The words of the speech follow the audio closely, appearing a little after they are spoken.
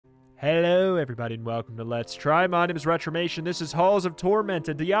Hello everybody and welcome to Let's Try. My name is Retromation. This is Halls of Torment,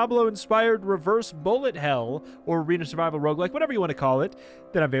 a Diablo-inspired reverse bullet hell, or arena survival roguelike, whatever you want to call it,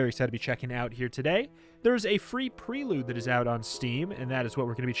 that I'm very excited to be checking out here today. There's a free prelude that is out on Steam, and that is what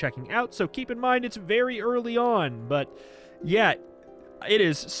we're going to be checking out, so keep in mind it's very early on, but yeah, it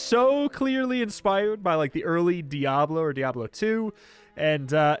is so clearly inspired by like the early Diablo or Diablo 2, and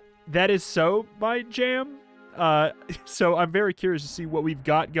that is so my jam. So I'm very curious to see what we've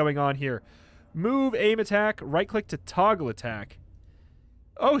got going on here. Move, aim, attack, right-click to toggle attack.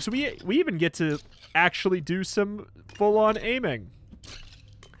 Oh, so we even get to actually do some full-on aiming.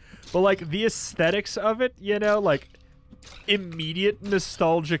 But, like, the aesthetics of it, you know, like, immediate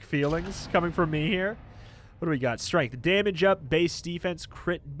nostalgic feelings coming from me here. What do we got? Strength, damage up, base defense,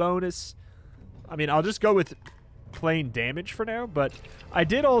 crit bonus. I mean, I'll just go with plain damage for now, but I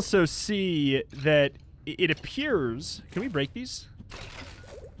did also see that it appears... Can we break these?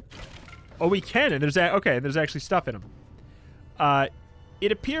 Oh, we can, and there's... Okay, there's actually stuff in them.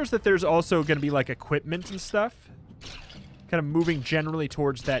 It appears that there's also going to be, like, equipment and stuff. Kind of moving generally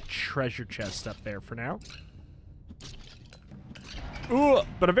towards that treasure chest up there for now. Ooh,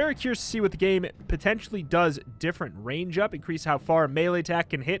 but I'm very curious to see what the game potentially does different. Range up, increase how far a melee attack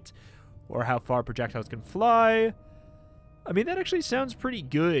can hit, or how far projectiles can fly. I mean, that actually sounds pretty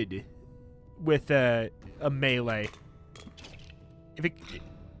good with a melee. If it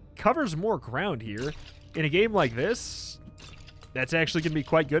covers more ground here, in a game like this, that's actually going to be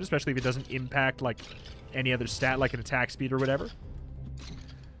quite good, especially if it doesn't impact, like, any other stat, like an attack speed or whatever.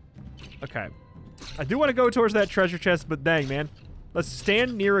 Okay. I do want to go towards that treasure chest, but dang, man. Let's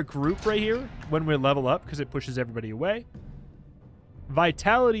stand near a group right here when we level up, because it pushes everybody away.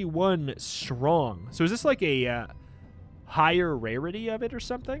 Vitality 1 strong. So is this like a higher rarity of it or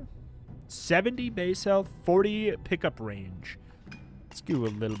something? 70 base health, 40 pickup range. Let's do a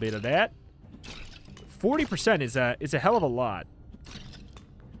little bit of that. 40% is a hell of a lot.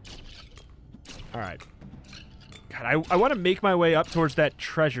 All right. God, I want to make my way up towards that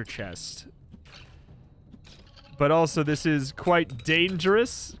treasure chest. But also, this is quite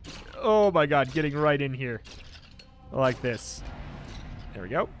dangerous. Oh my god, getting right in here. Like this. There we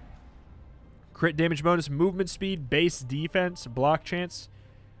go. Crit damage bonus, movement speed, base defense, block chance.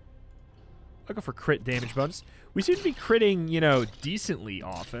 I'll go for crit damage bonus. We seem to be critting, you know, decently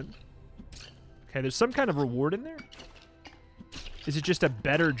often. Okay, there's some kind of reward in there. Is it just a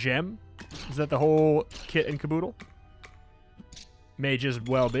better gem? Is that the whole kit and caboodle? May just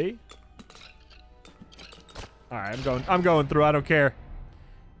well be. Alright, I'm going through, I don't care.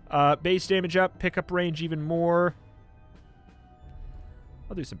 Base damage up, pickup range even more.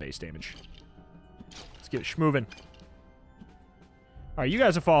 I'll do some base damage. Let's get it schmoving. Alright, you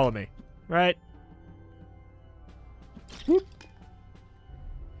guys will follow me. Right. Whoop.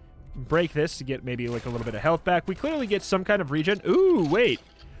 Break this to get maybe like a little bit of health back. We clearly get some kind of regen. Ooh, wait.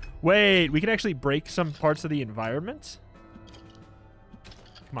 Wait, we can actually break some parts of the environment?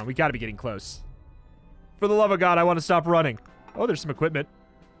 Come on, we gotta be getting close. For the love of God, I want to stop running. Oh, there's some equipment.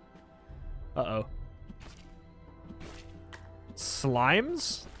 Uh-oh.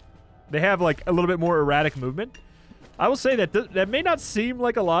 Slimes? They have like a little bit more erratic movement. I will say that that may not seem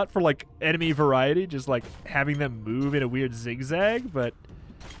like a lot for, like, enemy variety, just, like, having them move in a weird zigzag, but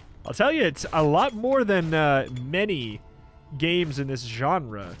I'll tell you, it's a lot more than many games in this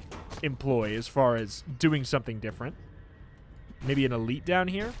genre employ as far as doing something different. Maybe an elite down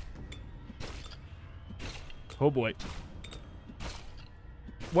here? Oh, boy.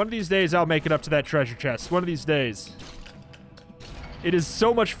 One of these days, I'll make it up to that treasure chest. One of these days. It is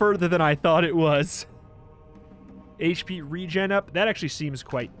so much further than I thought it was. HP regen up. That actually seems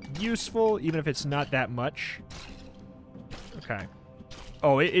quite useful, even if it's not that much. Okay.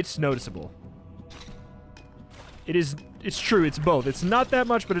 Oh, it's noticeable. It's true, it's both. It's not that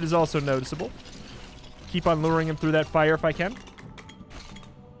much, but it is also noticeable. Keep on luring him through that fire if I can.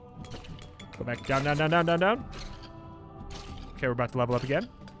 Go back down, down, down, down, down, down. Okay, we're about to level up again.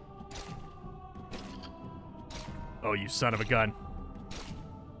 Oh, you son of a gun.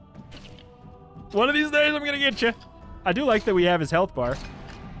 One of these days, I'm gonna get you. I do like that we have his health bar.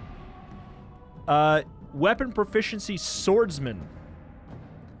 Weapon proficiency swordsman.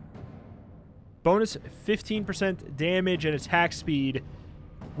 Bonus 15% damage and attack speed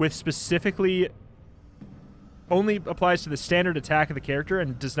with specifically only applies to the standard attack of the character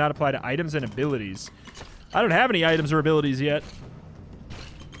and does not apply to items and abilities. I don't have any items or abilities yet.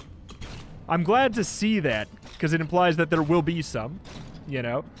 I'm glad to see that because it implies that there will be some, you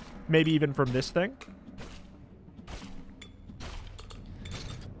know, maybe even from this thing.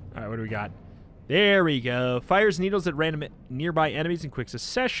 All right, what do we got? There we go. Fires needles at random nearby enemies in quick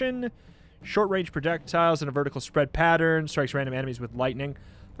succession. Short-range projectiles in a vertical spread pattern. Strikes random enemies with lightning.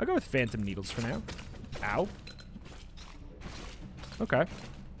 I'll go with phantom needles for now. Ow. Okay.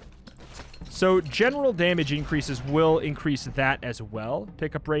 So general damage increases will increase that as well.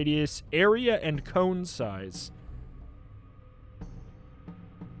 Pickup radius, area, and cone size.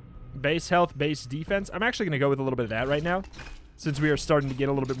 Base health, base defense. I'm actually going to go with a little bit of that right now, since we are starting to get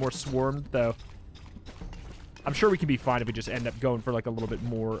a little bit more swarmed, though. I'm sure we can be fine if we just end up going for like a little bit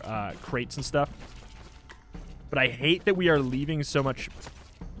more crates and stuff. But I hate that we are leaving so much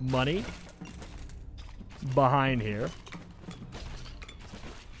money behind here.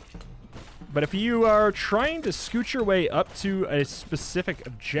 But if you are trying to scoot your way up to a specific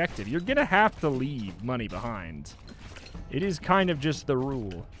objective, you're going to have to leave money behind. It is kind of just the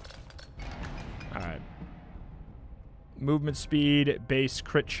rule. All right. Movement speed, base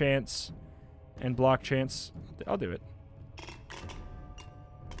crit chance, and block chance. I'll do it.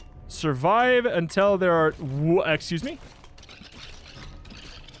 Survive until there are... excuse me?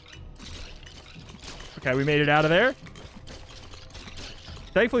 Okay, we made it out of there.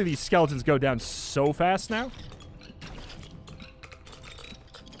 Thankfully, these skeletons go down so fast now.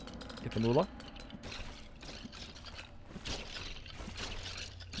 Get the moolah.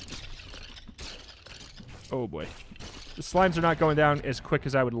 Oh, boy. The slimes are not going down as quick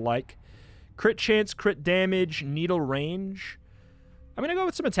as I would like. Crit chance, crit damage, needle range. I'm going to go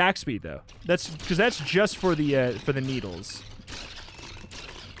with some attack speed, though. Because that's just for the needles.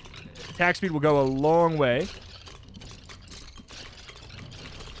 Attack speed will go a long way.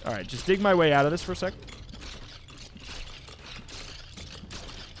 All right, just dig my way out of this for a sec.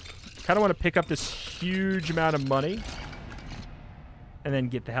 Kind of want to pick up this huge amount of money and then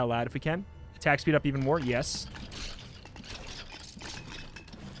get the hell out if we can. Attack speed up even more, yes.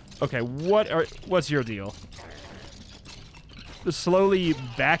 Okay, what's your deal? They're slowly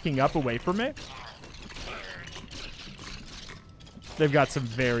backing up away from me. They've got some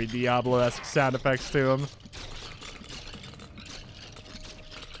very Diablo-esque sound effects to them.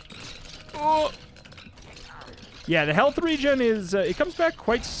 Oh. Yeah, the health regen is... it comes back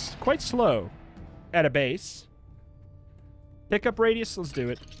quite slow at a base. Pickup radius, let's do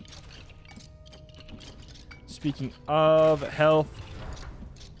it. Speaking of health...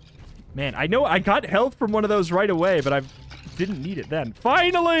 Man, I know I got health from one of those right away, but I didn't need it then.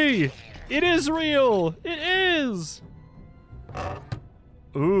 Finally! It is real! It is!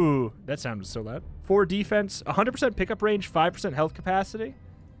 Ooh, that sounded so loud. 4 defense, 100% pickup range, 5% health capacity.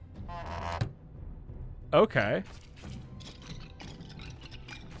 Okay.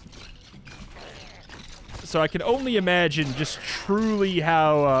 So I can only imagine just truly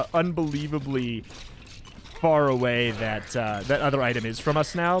how unbelievably far away that other item is from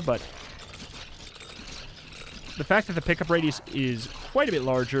us now, but the fact that the pickup radius is quite a bit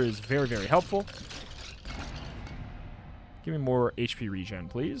larger is very, very helpful. Give me more HP regen,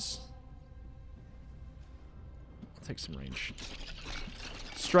 please. I'll take some range.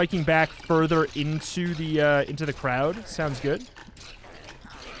 Striking back further into the crowd sounds good.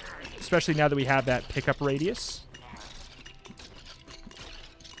 Especially now that we have that pickup radius.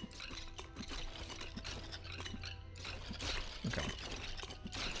 Okay.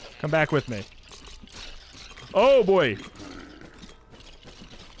 Come back with me. Oh, boy.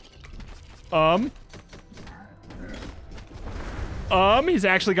 He's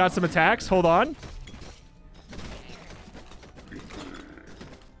actually got some attacks. Hold on.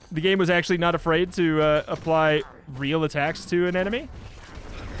 The game was actually not afraid to apply real attacks to an enemy.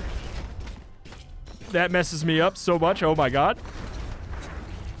 That messes me up so much. Oh, my God.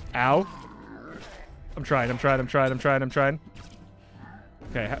 Ow. I'm trying.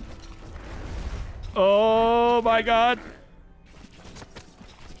 Okay. Oh, my God.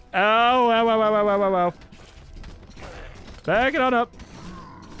 Ow, ow, ow, ow, ow, ow, ow. Back it on up.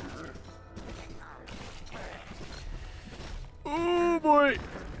 Oh, boy.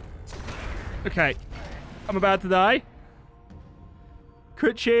 Okay. I'm about to die.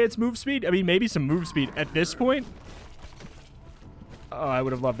 Crit chance, move speed. I mean, maybe some move speed at this point. Oh, I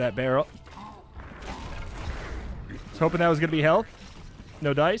would have loved that barrel. Was hoping that was going to be health.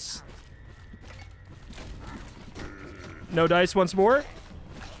 No dice. No dice once more.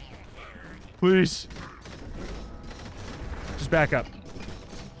 Please. Just back up.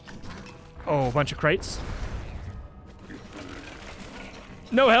 Oh, a bunch of crates.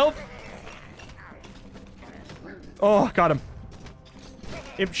 No health. Oh, got him.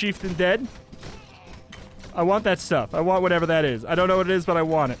 Imp Chieftain dead. I want that stuff. I want whatever that is. I don't know what it is, but I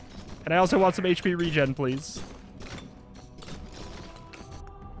want it. And I also want some HP regen, please.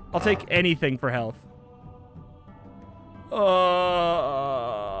 I'll take anything for health.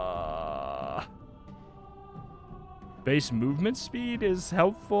 Base movement speed is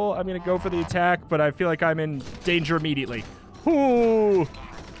helpful. I'm going to go for the attack, but I feel like I'm in danger immediately. Ooh.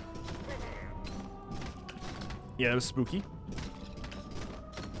 Yeah, that was spooky.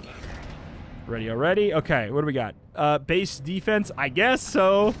 Ready already? Okay, what do we got? Base defense, I guess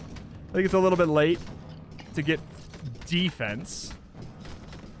so. I think it's a little bit late to get defense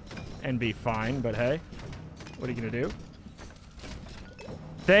and be fine, but hey, what are you going to do?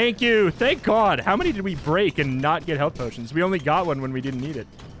 Thank you. Thank God. How many did we break and not get health potions? We only got one when we didn't need it.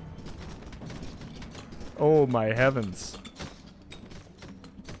 Oh, my heavens.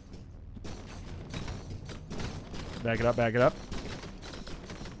 Back it up, back it up.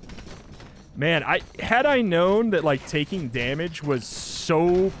 Man, had I known that, like, taking damage was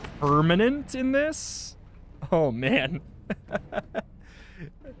so permanent in this? Oh, man.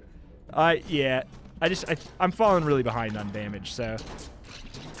 Yeah. I'm falling really behind on damage, so...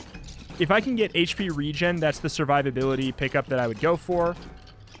 If I can get HP regen, that's the survivability pickup that I would go for.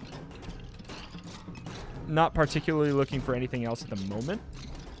 Not particularly looking for anything else at the moment.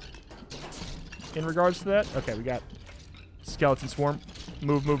 In regards to that. Okay, we got skeleton swarm.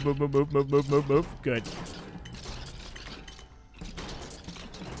 Move, move, move, move, move, move, move, move, move. Good.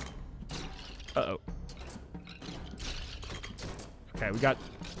 Uh-oh. Okay, we got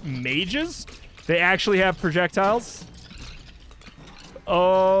mages. They actually have projectiles.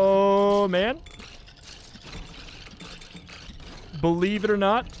 Oh, man. Believe it or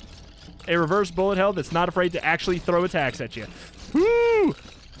not, a reverse bullet hell that's not afraid to actually throw attacks at you. Woo!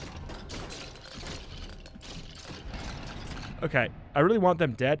 Okay, I really want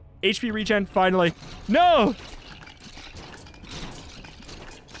them dead. HP regen, finally. No!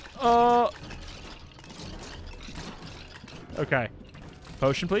 Okay.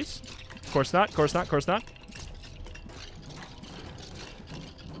 Potion, please. Of course not, of course not, of course not.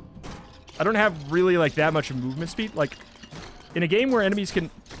 I don't have really, like, that much movement speed. Like, in a game where enemies can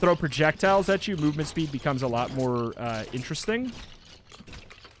throw projectiles at you, movement speed becomes a lot more interesting.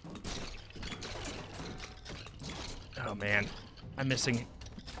 Oh, man. I'm missing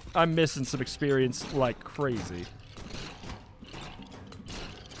some experience like crazy.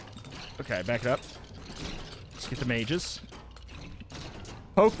 Okay, back it up. Let's get the mages.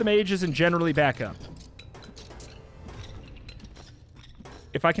 Poke the mages and generally back up.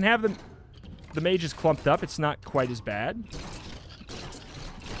 If I can have them... The mage is clumped up. It's not quite as bad.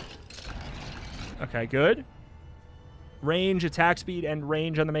 Okay, good. Range, attack speed, and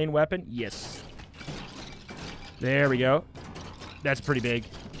range on the main weapon. Yes. There we go. That's pretty big.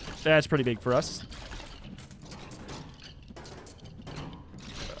 That's pretty big for us.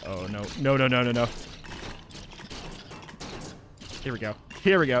 Oh, no. No, no, no, no, no. Here we go.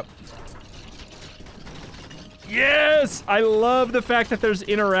 Here we go. Yes! I love the fact that there's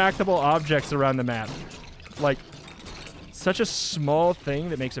interactable objects around the map. Like, such a small thing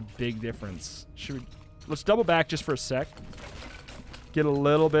that makes a big difference. Let's double back just for a sec. Get a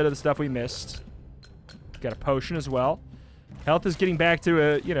little bit of the stuff we missed. Got a potion as well. Health is getting back to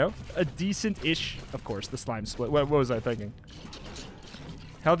a, you know, a decent-ish... Of course, the slime split. What was I thinking?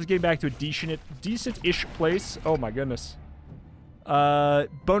 Health is getting back to a decent-ish place. Oh, my goodness.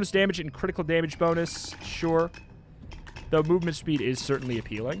 Bonus damage and critical damage bonus, sure. Though movement speed is certainly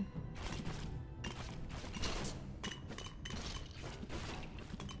appealing.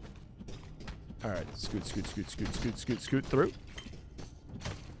 Alright, scoot, scoot, scoot, scoot, scoot, scoot, scoot through.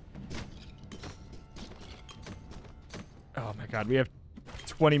 Oh my god, we have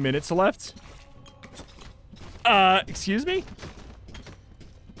 20 minutes left. Excuse me?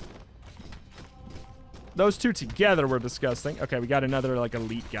 Those two together were disgusting. Okay, we got another, like,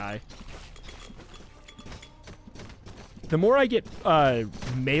 elite guy. The more I get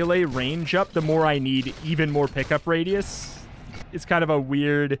melee range up, the more I need even more pickup radius. It's kind of a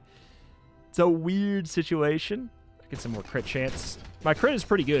weird... It's a weird situation. I get some more crit chance. My crit is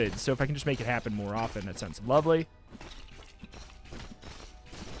pretty good, so if I can just make it happen more often, that sounds lovely.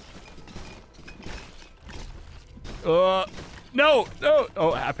 No! No!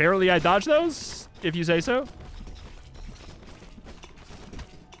 Oh, apparently I dodged those? If you say so.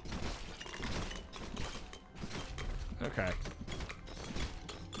 Okay.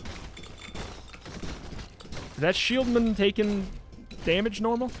 Is that shieldman taking damage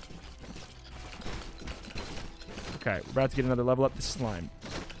normal? Okay, we're about to get another level up. This slime.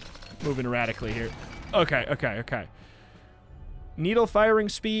 Moving erratically here. Okay, okay, okay. Needle firing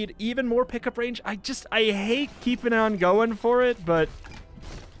speed, even more pickup range. I hate keeping on going for it, but...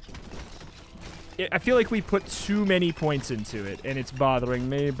 I feel like we put too many points into it, and it's bothering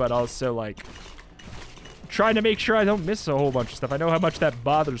me, but also, like, trying to make sure I don't miss a whole bunch of stuff. I know how much that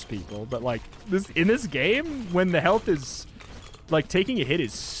bothers people, but, like, in this game, when the health is, like, taking a hit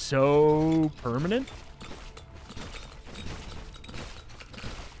is so permanent.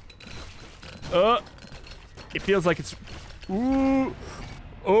 It feels like it's... Ooh.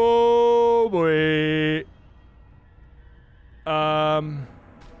 Oh, boy.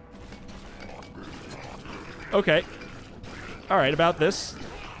 Okay. All right, about this.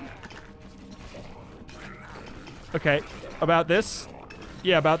 Okay, about this.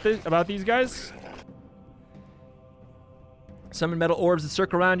 Yeah, about these guys. Summon metal orbs that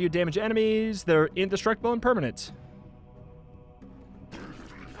circle around you, damage enemies. They're indestructible and permanent.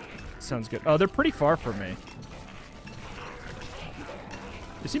 Sounds good. Oh, they're pretty far from me.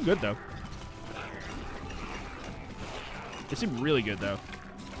 They seem good, though. They seem really good, though.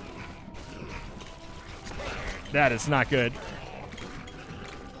 That is not good.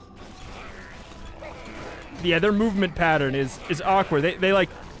 Yeah, their movement pattern is awkward.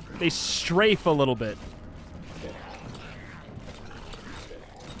 They strafe a little bit.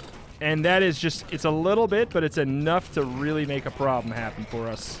 And that is just, it's a little bit, but it's enough to really make a problem happen for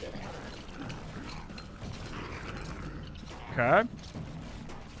us. Okay.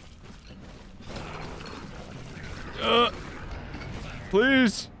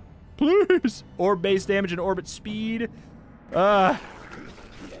 Please. Please. Orb base damage and orbit speed. Okay.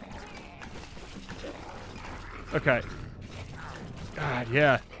 God,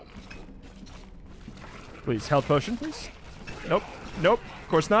 yeah. Please, health potion, please. Nope. Nope. Of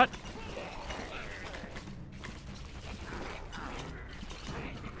course not.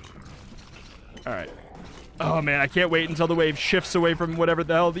 All right. Oh, man, I can't wait until the wave shifts away from whatever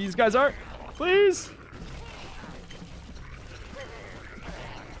the hell these guys are. Please.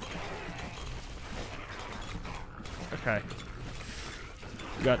 Okay.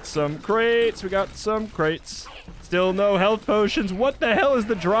 We got some crates. We got some crates. Still no health potions. What the hell is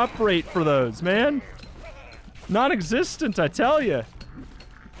the drop rate for those, man? Non-existent, I tell you.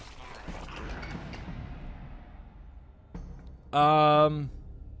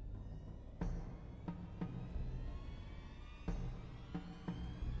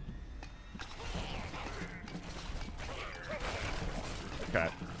 Okay.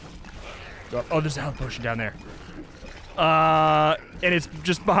 Oh, there's a health potion down there. And it's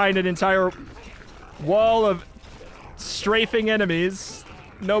just behind an entire wall of strafing enemies.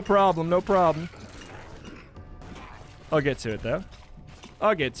 No problem, no problem. I'll get to it, though.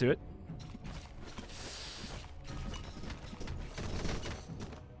 I'll get to it.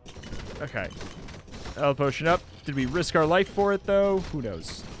 Okay. Health potion up. Did we risk our life for it, though? Who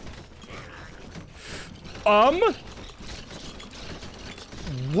knows?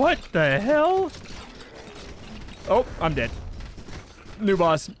 What the hell? Oh, I'm dead. New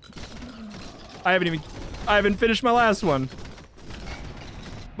boss. I haven't finished my last one.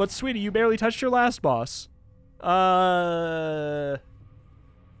 But sweetie, you barely touched your last boss. I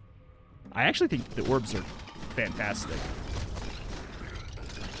actually think the orbs are fantastic.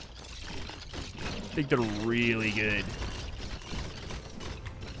 I think they're really good.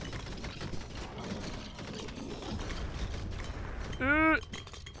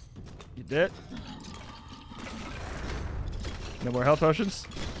 You dead? No more health potions.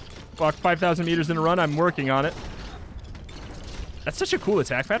 Walk 5,000 meters in a run. I'm working on it. That's such a cool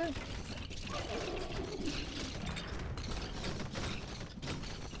attack pattern.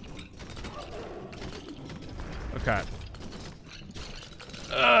 Okay.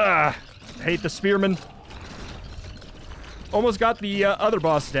 I hate the spearman. Almost got the other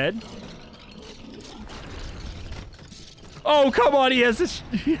boss dead. Oh, come on. He had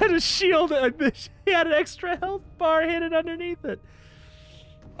a shield. He had an extra health bar hidden underneath it.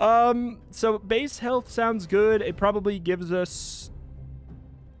 So base health sounds good. It probably gives us,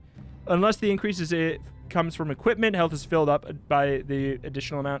 unless the increases it comes from equipment, health is filled up by the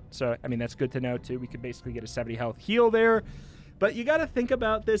additional amount. So, I mean, that's good to know too. We could basically get a 70 health heal there, but you got to think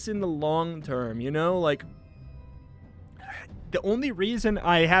about this in the long term, you know, like the only reason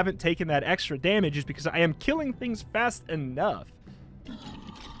I haven't taken that extra damage is because I am killing things fast enough.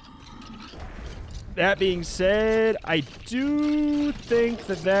 That being said, I do think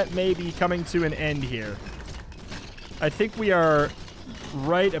that may be coming to an end here. I think we are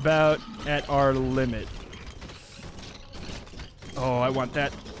right about at our limit. Oh, I want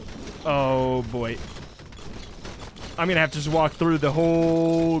that. Oh, boy. I'm going to have to just walk through the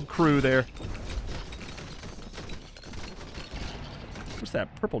whole crew there. What's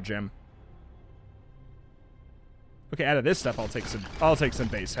that purple gem? Okay, out of this stuff, I'll take some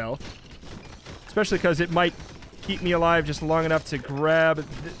base health. Especially because it might keep me alive just long enough to grab...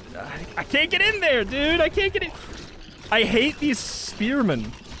 I can't get in there, dude! I can't get in... I hate these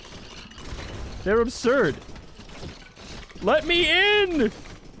spearmen. They're absurd. Let me in!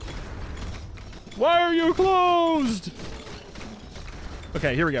 Why are you closed?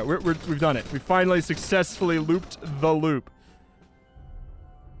 Okay, here we go. We've done it. We finally successfully looped the loop.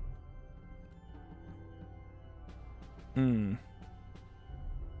 Hmm.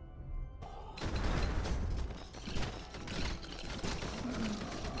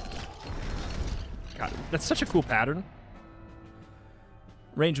 God, that's such a cool pattern.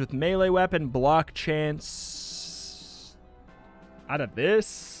 Range with melee weapon, block chance. Out of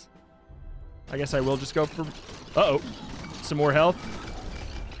this, I guess I will just go for... Uh-oh. Some more health.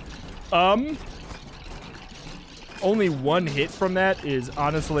 Only one hit from that is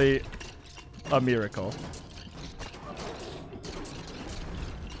honestly a miracle.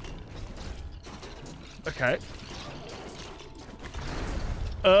 Okay.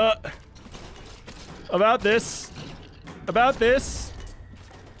 About this. About this.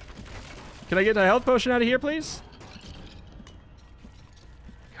 Can I get a health potion out of here, please?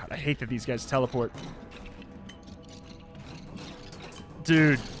 God, I hate that these guys teleport.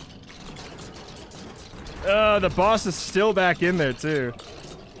 Dude. The boss is still back in there, too.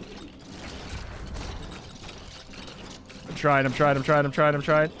 I'm trying.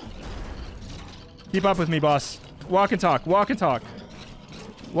 Keep up with me, boss. Walk and talk, walk and talk.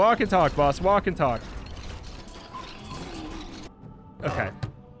 Walk and talk, boss, walk and talk. Okay.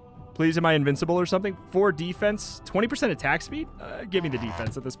 Please, am I invincible or something? 4 defense, 20% attack speed? Give me the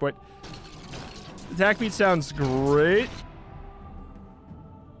defense at this point. Attack speed sounds great.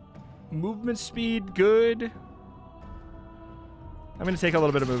 Movement speed, good. I'm going to take a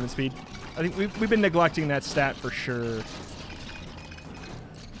little bit of movement speed. I think we've been neglecting that stat for sure.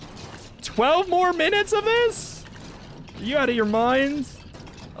 12 more minutes of this? Are you out of your mind?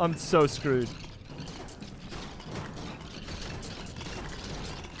 I'm so screwed.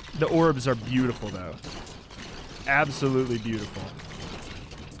 The orbs are beautiful, though. Absolutely beautiful.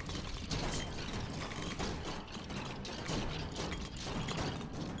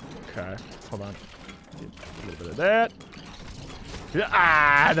 Okay, hold on. A little bit of that.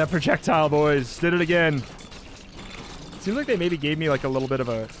 Ah, the projectile boys did it again. Seems like they maybe gave me like a little bit of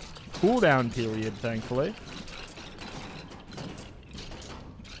a cooldown period, thankfully.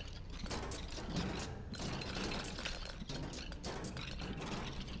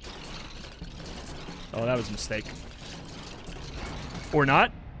 Oh, that was a mistake. Or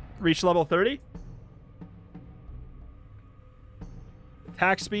not. Reach level 30.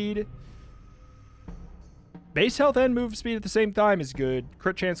 Attack speed. Base health and move speed at the same time is good.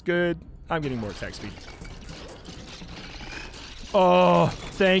 Crit chance good. I'm getting more attack speed. Oh,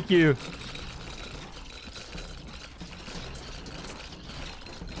 thank you.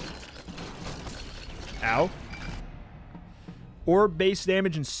 Ow. Orb base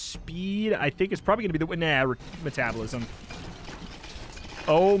damage and speed, I think it's probably going to be the... Nah, metabolism.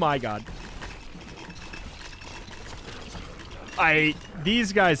 Oh my god.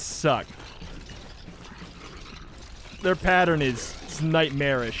 These guys suck. Their pattern is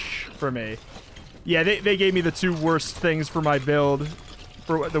nightmarish for me. Yeah, they gave me the 2 worst things for my build,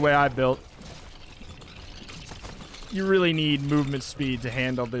 for the way I built. You really need movement speed to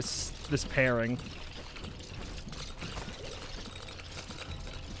handle this pairing.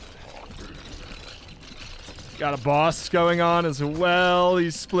 Got a boss going on as well.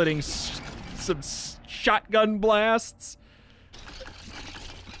 He's splitting some shotgun blasts.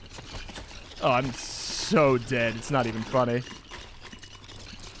 Oh, I'm so dead. It's not even funny.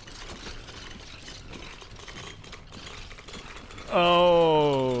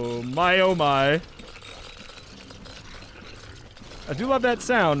 Oh my. I do love that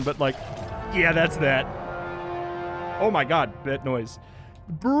sound, but like, yeah, that's that. Oh my god, that noise.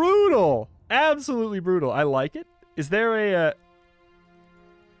 Brutal. Absolutely brutal. I like it. Is there a...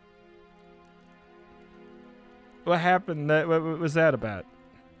 What happened? What was that about?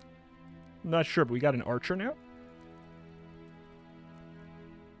 I'm not sure, but we got an archer now?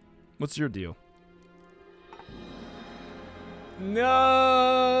 What's your deal? No!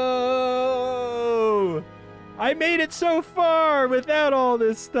 I made it so far without all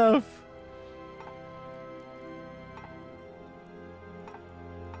this stuff.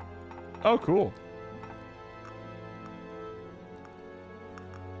 Oh, cool.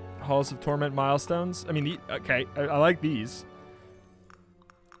 Halls of Torment milestones. I mean, okay, I like these.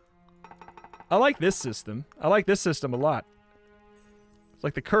 I like this system. I like this system a lot. It's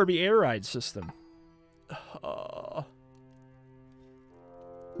like the Kirby Air Ride system.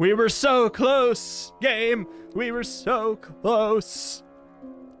 We were so close, game. We were so close.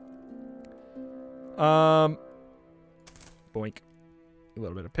 Boink. A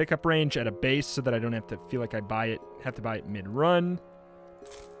little bit of pickup range at a base so that I don't have to feel like I have to buy it mid-run.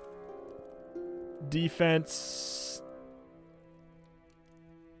 Defense.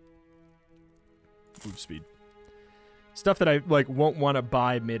 Move speed. Stuff that I like won't want to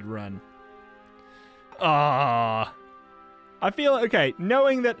buy mid-run. I feel okay,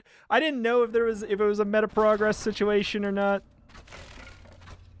 knowing that I didn't know if it was a meta progress situation or not.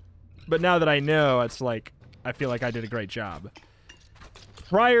 But now that I know, it's like I feel like I did a great job.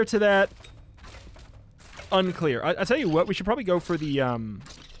 Prior to that, unclear. I tell you what, we should probably go for the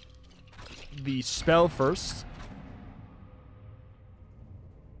spell first.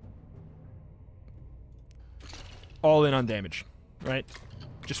 All in on damage, right?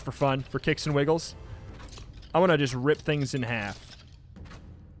 Just for fun, for kicks and wiggles. I want to just rip things in half.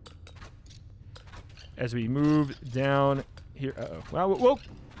 As we move down here. Uh-oh. Well,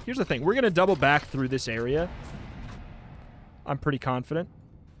 here's the thing. We're going to double back through this area. I'm pretty confident.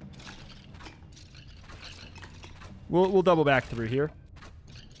 We'll double back through here.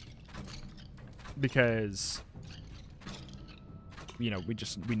 Because, you know,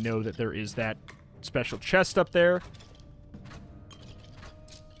 we know that there is that special chest up there.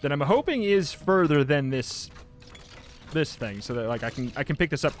 That I'm hoping is further than this thing, so that like I can pick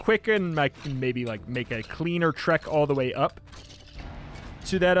this up quick and I can maybe like make a cleaner trek all the way up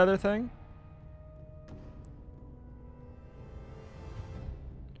to that other thing.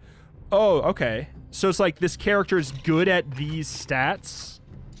 Oh, okay. So it's like this character is good at these stats.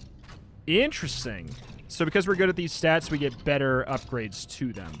 Interesting. So because we're good at these stats, we get better upgrades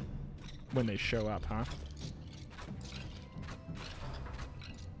to them when they show up, huh?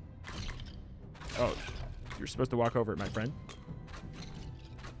 Oh, you're supposed to walk over it, my friend.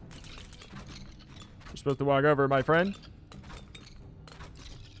 You're supposed to walk over it, my friend.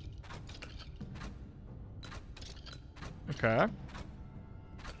 Okay.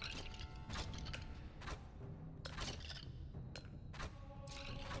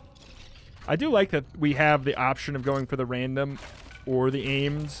 I do like that we have the option of going for the random or the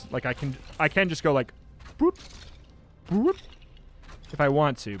aimed. Like I can just go like boop, boop, if I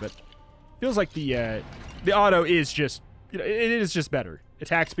want to, but feels like the auto is just, you know, it is just better.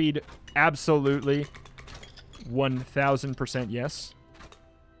 Attack speed, absolutely, 1000% yes.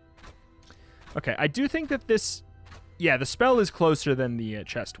 Okay, I do think that this, yeah, the spell is closer than the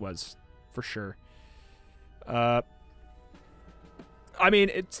chest was, for sure. I mean,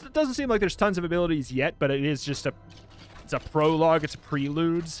 it doesn't seem like there's tons of abilities yet, but it is just it's a prologue, it's a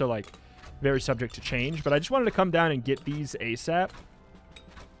prelude, so like very subject to change. But I just wanted to come down and get these ASAP.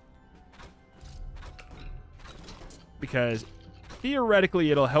 Because theoretically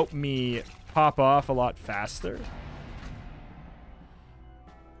it'll help me pop off a lot faster.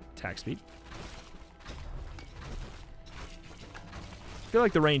 Attack speed. I feel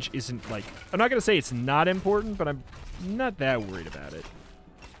like the range isn't like, I'm not going to say it's not important, but I'm not that worried about it.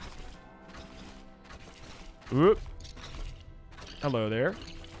 Oop. Hello there.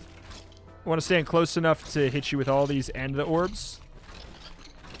 I want to stand close enough to hit you with all these and the orbs.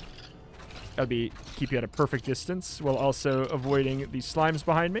 That'd be keep you at a perfect distance while also avoiding these slimes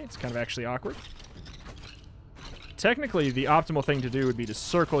behind me. It's kind of actually awkward. Technically, the optimal thing to do would be to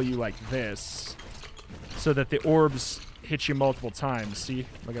circle you like this so that the orbs hit you multiple times. See?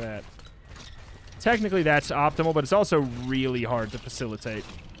 Look at that. Technically, that's optimal, but it's also really hard to facilitate.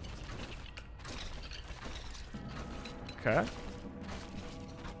 Okay.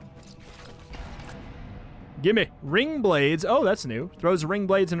 Gimme. Ring blades. Oh, that's new. Throws ring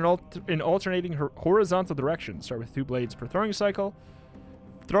blades in alternating horizontal directions. Start with 2 blades per throwing cycle.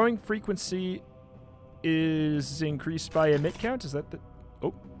 Throwing frequency is increased by a hit count. Is that the...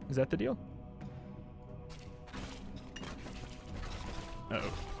 Oh, is that the deal?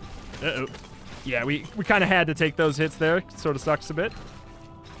 Uh-oh. Uh-oh. Yeah, we kind of had to take those hits there. Sort of sucks a bit.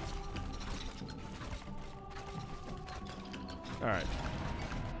 All right.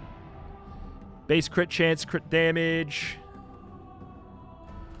 Base crit chance, crit damage.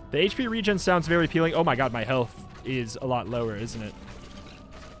 The HP regen sounds very appealing. Oh my god, my health is a lot lower, isn't it?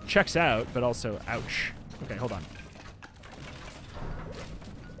 Checks out, but also ouch. Okay, hold on.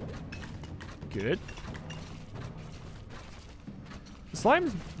 Good. The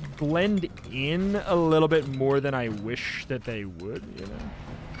slimes blend in a little bit more than I wish that they would, you know?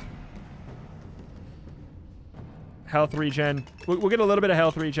 Health regen. We'll get a little bit of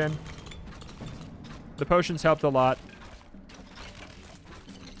health regen. The potions helped a lot.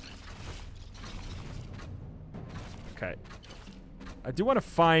 Okay. I do want to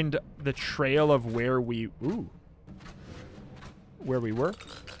find the trail of where we... Ooh. Where we were.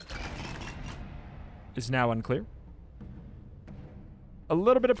 Is now unclear. A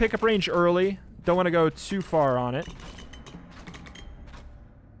little bit of pickup range early. Don't want to go too far on it.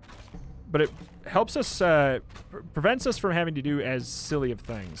 But it helps us... prevents us from having to do as silly of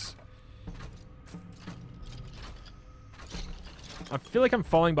things. I feel like I'm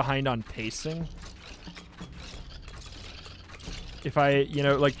falling behind on pacing. If I, you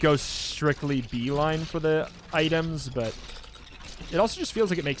know, like, go strictly beeline for the items, but it also just feels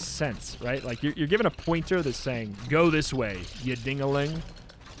like it makes sense, right? Like, you're given a pointer that's saying, go this way, you ding-a-ling.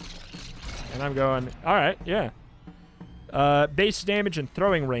 And I'm going, all right, yeah. Base damage and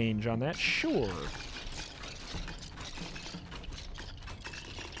throwing range on that, sure.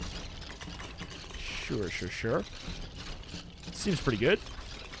 Sure. Seems pretty good.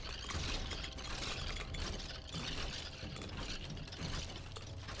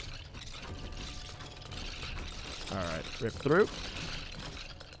 All right, rip through.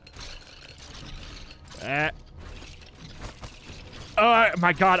 Oh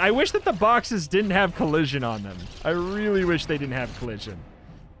my god, I wish that the boxes didn't have collision on them. I really wish they didn't have collision.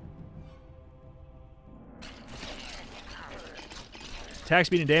 Attack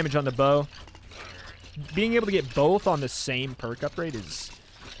speed and damage on the bow. Being able to get both on the same perk upgrade is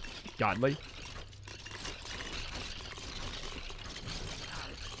godly.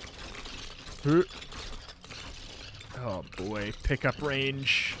 Oh boy, pickup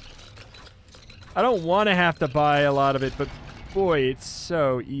range. I don't want to have to buy a lot of it, but boy, it's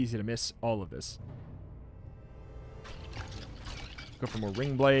so easy to miss all of this. Go for more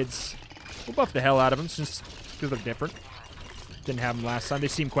ring blades. We'll buff the hell out of them since they look different. Didn't have them last time. They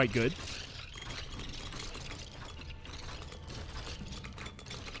seem quite good.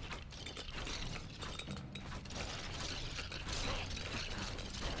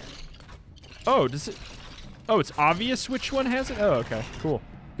 Oh, does it... Oh, it's obvious which one has it? Oh, okay. Cool.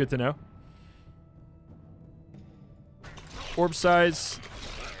 Good to know. Orb size.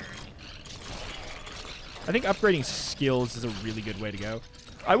 I think upgrading skills is a really good way to go.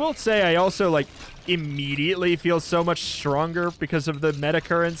 I will say I also, like, immediately feel so much stronger because of the meta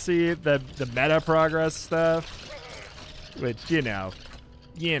currency, the meta progress stuff. Which, you know.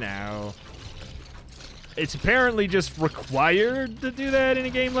 It's apparently just required to do that in a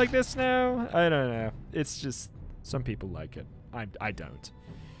game like this now. I don't know. It's just, some people like it. I don't.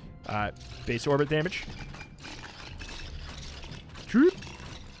 Base orbit damage.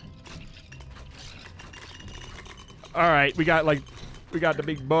 All right, we got the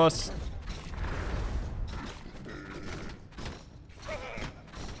big boss.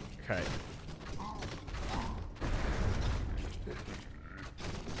 Okay.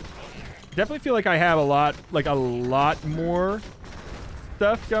 Definitely feel like I have a lot more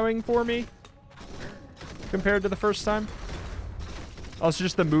stuff going for me compared to the first time. Also,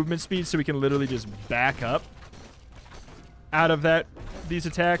 just the movement speed, so we can literally just back up out of these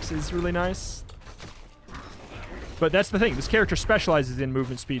attacks is really nice. But that's the thing. This character specializes in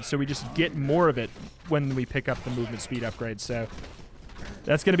movement speed, so we just get more of it when we pick up the movement speed upgrade. So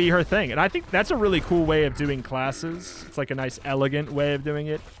that's going to be her thing. And I think that's a really cool way of doing classes. It's like a nice, elegant way of doing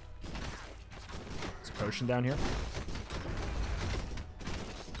it. Potion down here.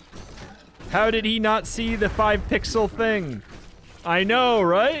 How did he not see the 5-pixel thing? I know,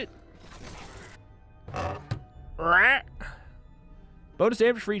 right? Bonus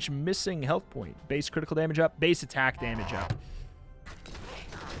damage for each missing health point. Base critical damage up. Base attack damage up.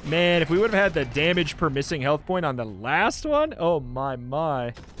 Man, if we would have had the damage per missing health point on the last one, oh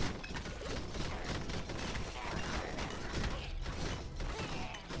my.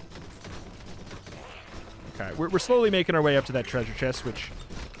 Okay, we're slowly making our way up to that treasure chest, which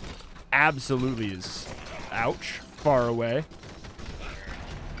absolutely is, ouch, far away.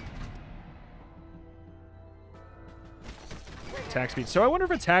 Attack speed. So I wonder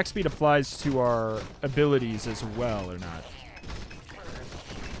if attack speed applies to our abilities as well or not.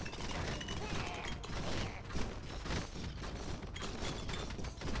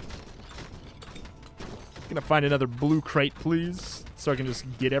 Gonna find another blue crate, please, so I can just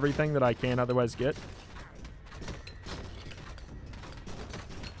get everything that I can otherwise get.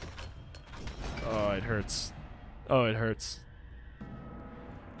 Oh, it hurts. Oh, it hurts.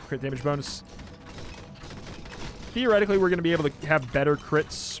 Crit damage bonus. Theoretically, we're going to be able to have better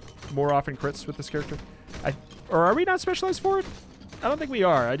crits, more often crits with this character. Or are we not specialized for it? I don't think we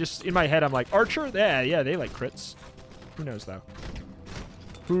are. I just, in my head, I'm like, Archer? Yeah, they like crits. Who knows, though?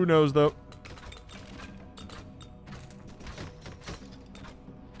 Who knows, though?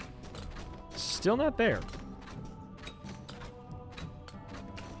 Still not there.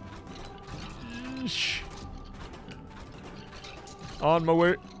 damage. On my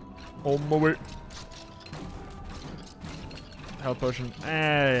way. On my way. Health potion.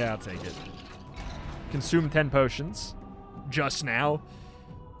 Yeah, I'll take it. Consume 10 potions. Just now.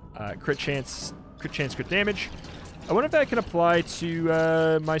 Crit chance, crit damage. I wonder if that can apply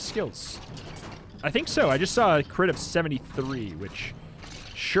to my skills. I think so. I just saw a crit of 73, which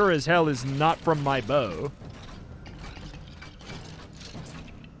sure as hell is not from my bow.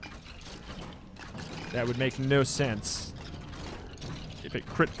 That would make no sense if it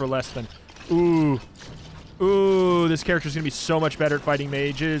crit for less than... Ooh. Ooh, this character's going to be so much better at fighting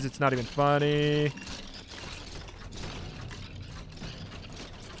mages. It's not even funny.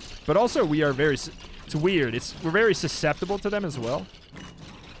 But also, we are very... It's weird. We're very susceptible to them as well.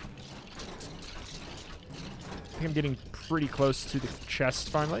 I think I'm getting pretty close to the chest,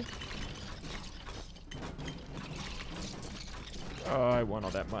 finally. Oh, I want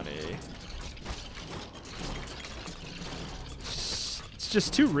all that money. It's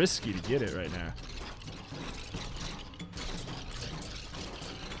just too risky to get it right now.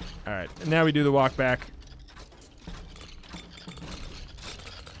 Alright, and now we do the walk back.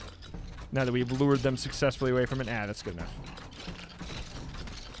 Now that we've lured them successfully away from it. Ah, that's good enough.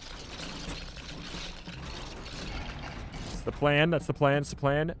 That's the plan, that's the plan, it's the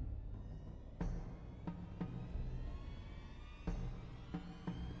plan.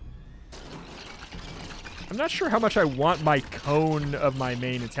 I'm not sure how much I want my cone of my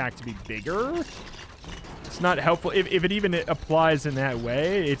main attack to be bigger. It's not helpful. If it even applies in that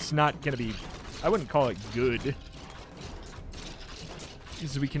way, it's not going to be... I wouldn't call it good.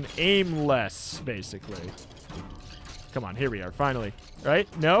 Because we can aim less, basically. Come on, here we are, finally. Right?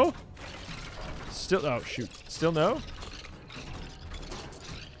 No? Still... Oh, shoot. Still no?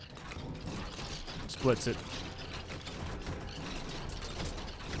 Splits it.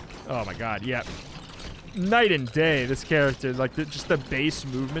 Oh, my God. Yeah. Night and day, this character. Like, just the base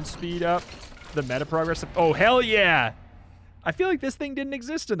movement speed up. The meta progress. Oh, hell yeah! I feel like this thing didn't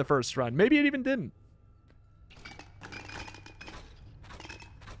exist in the first run. Maybe it even didn't.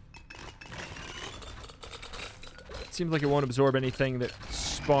 It seems like it won't absorb anything that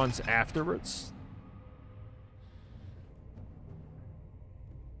spawns afterwards.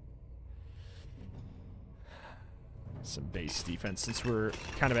 Some base defense since we're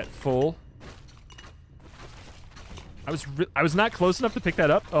kind of at full. I was not close enough to pick that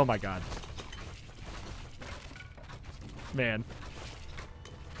up. Oh my God. Man.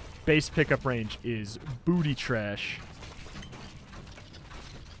 Base pickup range is booty trash.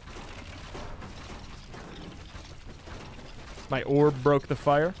 My orb broke the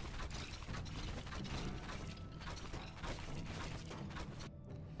fire.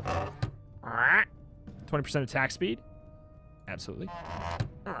 20% attack speed. Absolutely.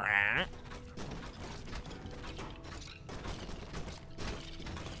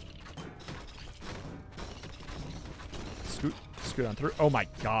 Scoot on through. Oh my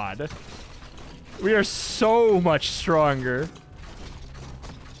God. We are so much stronger.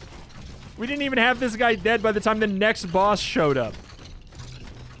 We didn't even have this guy dead by the time the next boss showed up.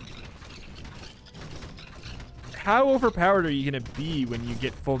 How overpowered are you going to be when you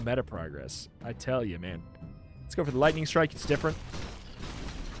get full meta progress? I tell you, man. Let's go for the lightning strike. It's different.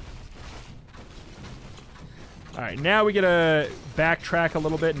 All right, now we get to backtrack a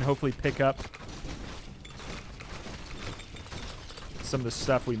little bit and hopefully pick up some of the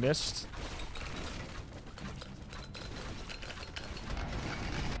stuff we missed.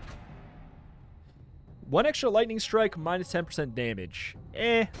 One extra lightning strike, minus 10% damage.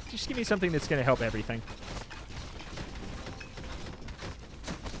 Just give me something that's going to help everything.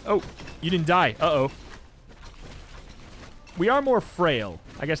 Oh, you didn't die. Uh-oh. We are more frail.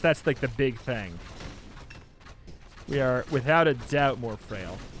 I guess that's like the big thing. We are, without a doubt, more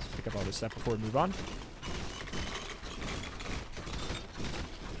frail. Let's pick up all this stuff before we move on.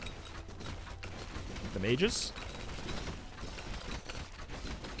 The mages.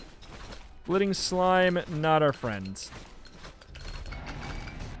 Splitting slime, not our friends.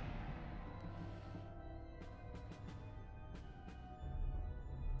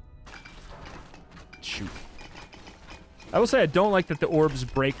 Shoot. I will say I don't like that the orbs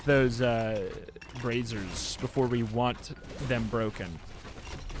break those braziers before we want them broken.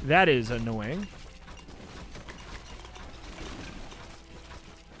 That is annoying.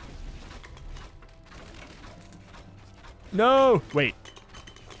 No! Wait.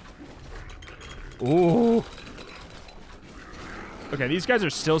 Ooh. Okay, these guys are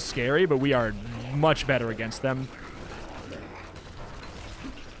still scary, but we are much better against them.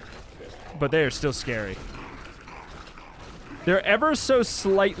 But they are still scary. Their ever so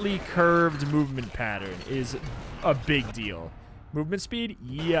slightly curved movement pattern is a big deal. Movement speed?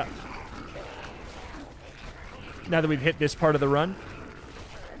 Yeah. Now that we've hit this part of the run.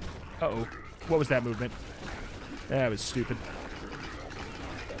 Uh-oh. What was that movement? That was stupid.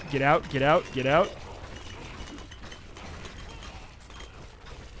 Get out, get out, get out.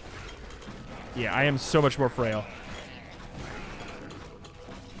 Yeah, I am so much more frail.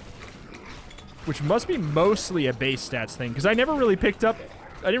 Which must be mostly a base stats thing, because I never really picked up...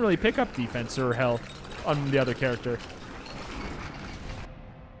 I didn't really pick up defense or health on the other character.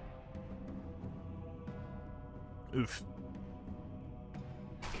 Oof.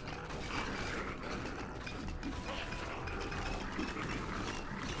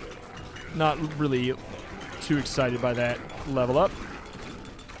 Not really too excited by that level up.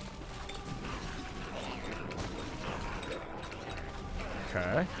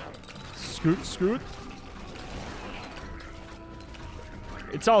 Okay. Scoot, scoot.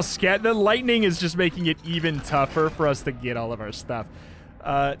 It's all scat. The lightning is just making it even tougher for us to get all of our stuff.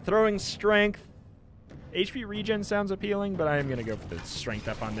 Throwing strength. HP regen sounds appealing, but I am going to go for the strength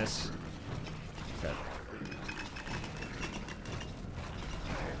up on this. Okay.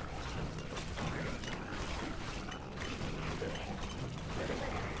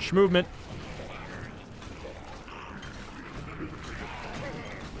 Movement.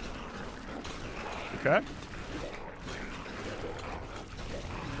 Okay.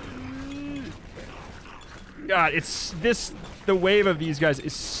 God, it's this... The wave of these guys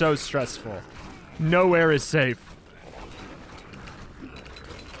is so stressful. Nowhere is safe.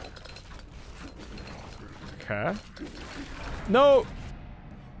 Okay. No!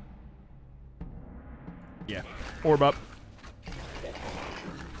 Yeah. Orb up.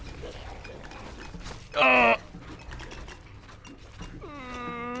 Oh!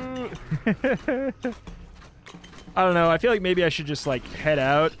 I don't know. I feel like maybe I should just, like, head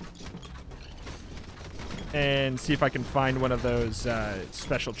out and see if I can find one of those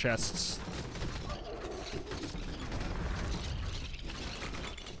special chests.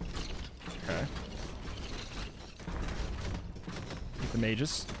 Okay. Get the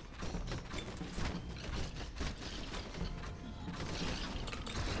mages.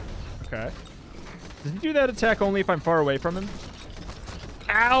 Okay. Does he do that attack only if I'm far away from him?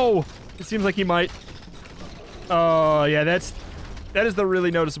 Ow! It seems like he might. Oh, yeah, that is the really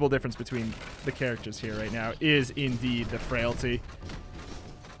noticeable difference between the characters here right now, is indeed the frailty.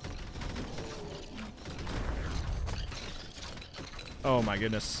 Oh my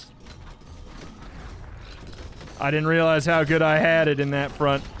goodness. I didn't realize how good I had it in that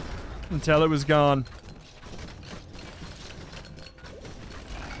front until it was gone.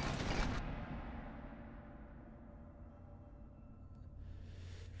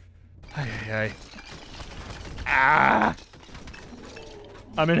 Okay. Ah!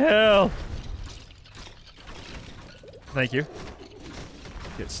 I'm in hell. Thank you.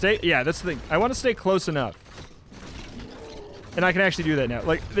 Yeah, that's the thing. I want to stay close enough. And I can actually do that now.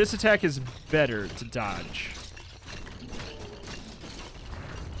 Like, this attack is better to dodge.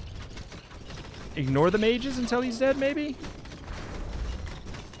 Ignore the mages until he's dead, maybe?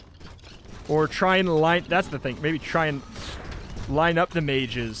 Or try and line... That's the thing. Maybe try and line up the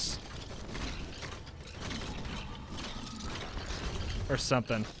mages. Or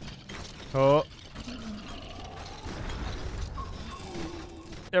something. Oh.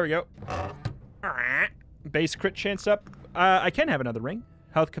 There we go. Base crit chance up. I can have another ring.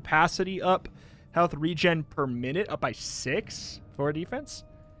 Health capacity up. Health regen per minute up by 6 for defense.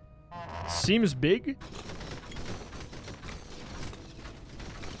 Seems big.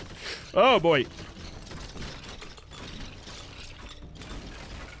 Oh boy.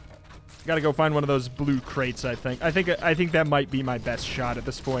 Gotta go find one of those blue crates, I think. I think that might be my best shot at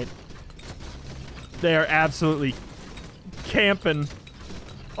this point. They are absolutely camping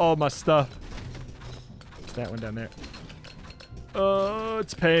all my stuff. It's that one down there. Oh,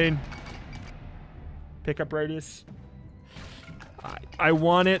 it's pain. Pickup radius. I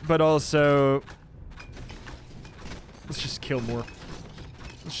want it, but also... Let's just kill more.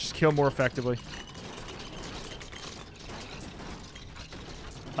 Let's just kill more effectively.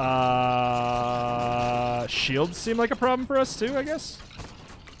 Shields seem like a problem for us too, I guess.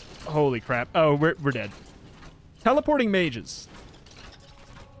 Holy crap. Oh, we're dead. Teleporting mages.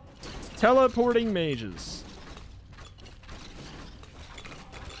 Teleporting mages.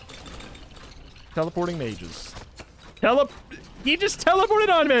 Teleporting mages. He just teleported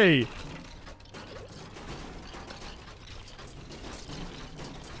on me!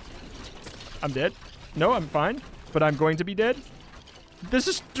 I'm dead. No, I'm fine. But I'm going to be dead.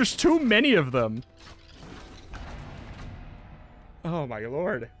 There's too many of them. Oh, my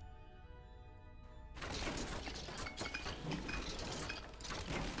lord.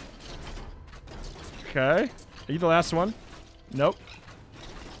 Okay. Are you the last one? Nope.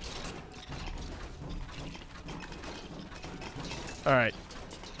 Alright.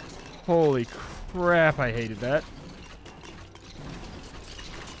 Holy crap, I hated that.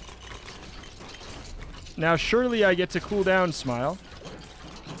 Now, surely I get to cool down, Smile.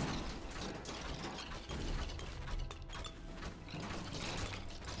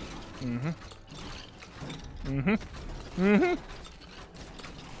 Mm-hmm. Mm-hmm. Mm-hmm.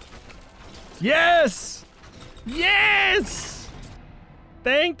 Yes! Yes!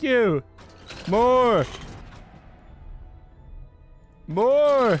 Thank you! More!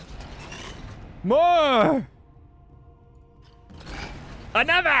 More! More!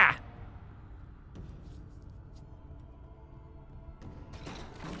 Another!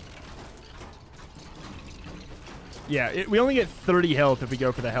 Yeah, we only get 30 health if we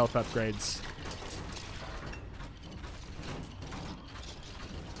go for the health upgrades.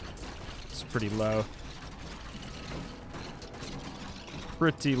 It's pretty low.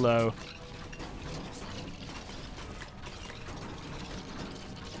 Pretty low.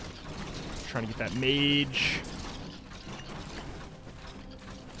 Trying to get that mage.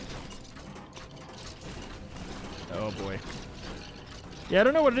 Oh boy. Yeah, I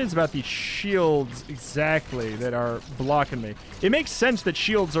don't know what it is about these shields exactly that are blocking me. It makes sense that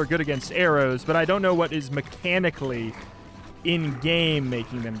shields are good against arrows, but I don't know what is mechanically in-game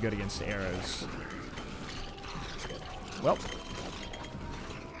making them good against arrows. Well.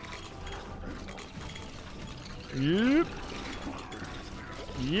 Yep.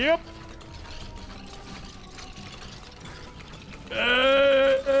 Yep.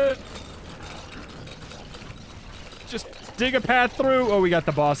 Just dig a path through. Oh, we got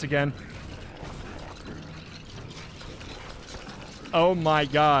the boss again. Oh my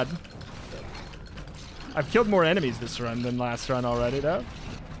god. I've killed more enemies this run than last run already, though.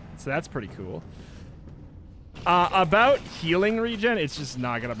 So that's pretty cool. About healing regen, it's just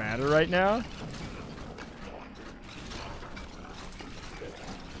not gonna matter right now.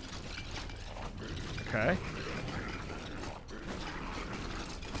 Okay.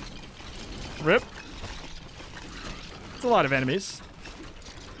 Rip. It's a lot of enemies.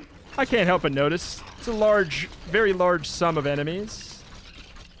 I can't help but notice. It's a large, very large sum of enemies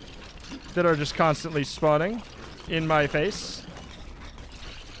that are just constantly spawning in my face.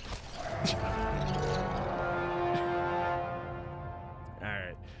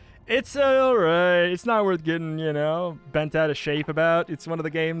 Alright. It's alright. It's not worth getting, you know, bent out of shape about. It's one of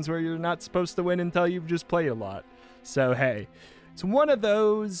the games where you're not supposed to win until you've just played a lot. So, hey. It's one of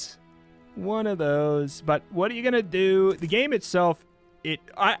those. One of those. But what are you going to do? The game itself,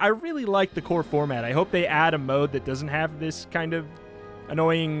 I really like the core format. I hope they add a mode that doesn't have this kind of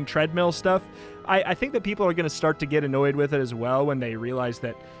annoying treadmill stuff. I think that people are going to start to get annoyed with it as well when they realize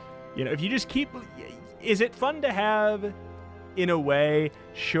that, you know, if you just keep... Is it fun to have in a way?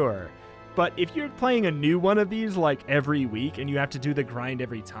 Sure. But if you're playing a new one of these like every week and you have to do the grind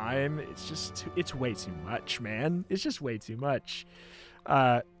every time, it's just... It's way too much, man. It's just way too much.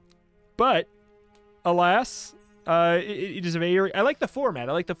 But, alas, it is a very... I like the format.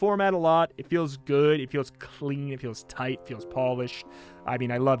 I like the format a lot. It feels good. It feels clean. It feels tight. It feels polished. I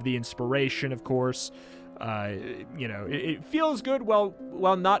mean, I love the inspiration, of course. You know, it feels good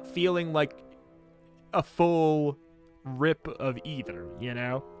while not feeling like a full rip of either, you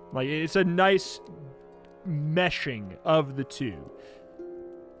know? Like, it's a nice meshing of the two.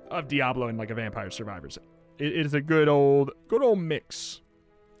 Of Diablo and, like, a Vampire Survivors. It is a good old mix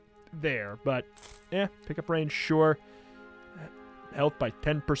there, but yeah, pickup range, sure. Health by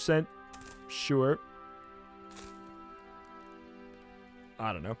 10%, sure.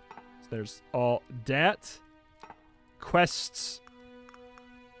 I don't know. So there's all that. Quests.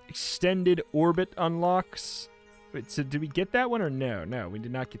 Extended orbit unlocks. Wait, so did we get that one or no? No, we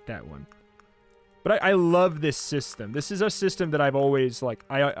did not get that one. But I love this system. This is a system that I've always, like,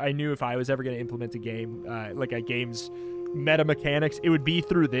 I knew if I was ever going to implement a game, like a game's meta mechanics, it would be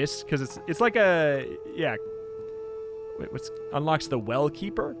through this, because it's like a... Yeah. Wait, unlocks the Well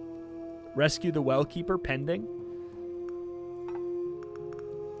Keeper? Rescue the Well Keeper pending?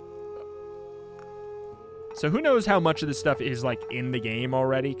 So who knows how much of this stuff is, like, in the game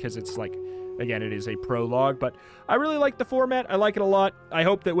already, because it's, like... Again, it is a prologue, but I really like the format. I like it a lot. I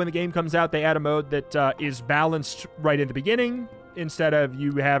hope that when the game comes out, they add a mode that is balanced right in the beginning, instead of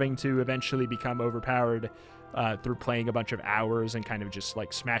you having to eventually become overpowered through playing a bunch of hours and kind of just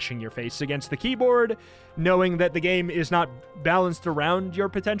like smashing your face against the keyboard, knowing that the game is not balanced around your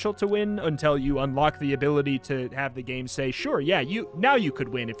potential to win until you unlock the ability to have the game say, sure, yeah, now you could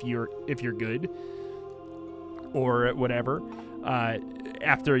win if you're good, or whatever.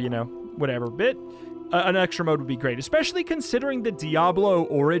 After, you know, whatever bit, an extra mode would be great, especially considering the Diablo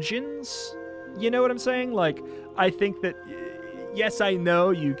origins. You know what I'm saying? Like, I think that, yes, I know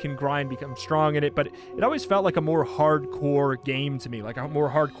you can grind, become strong in it, but it always felt like a more hardcore game to me, like a more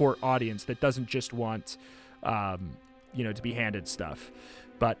hardcore audience that doesn't just want, you know, to be handed stuff.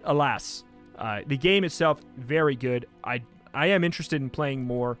 But alas, the game itself, very good. I am interested in playing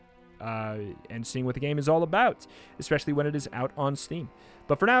more and seeing what the game is all about, especially when it is out on Steam.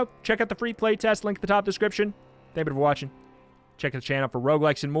 But for now, check out the free playtest, link at the top description. Thank you for watching. Check out the channel for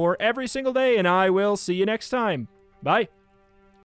roguelikes and more every single day, and I will see you next time. Bye.